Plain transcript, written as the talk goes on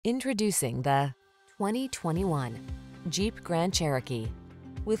Introducing the 2021 Jeep Grand Cherokee.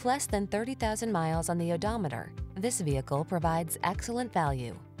 With less than 30,000 miles on the odometer, this vehicle provides excellent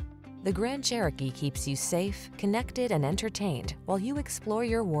value. The Grand Cherokee keeps you safe, connected, and entertained while you explore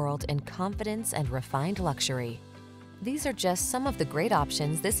your world in confidence and refined luxury. These are just some of the great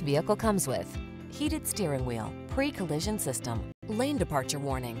options this vehicle comes with: heated steering wheel, pre-collision system, lane departure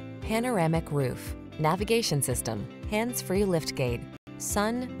warning, panoramic roof, navigation system, hands-free liftgate,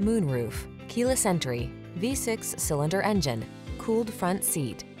 sun, moonroof, keyless entry, V6 cylinder engine, cooled front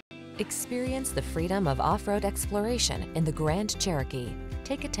seat. Experience the freedom of off-road exploration in the Grand Cherokee.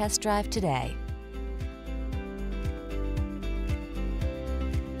 Take a test drive today.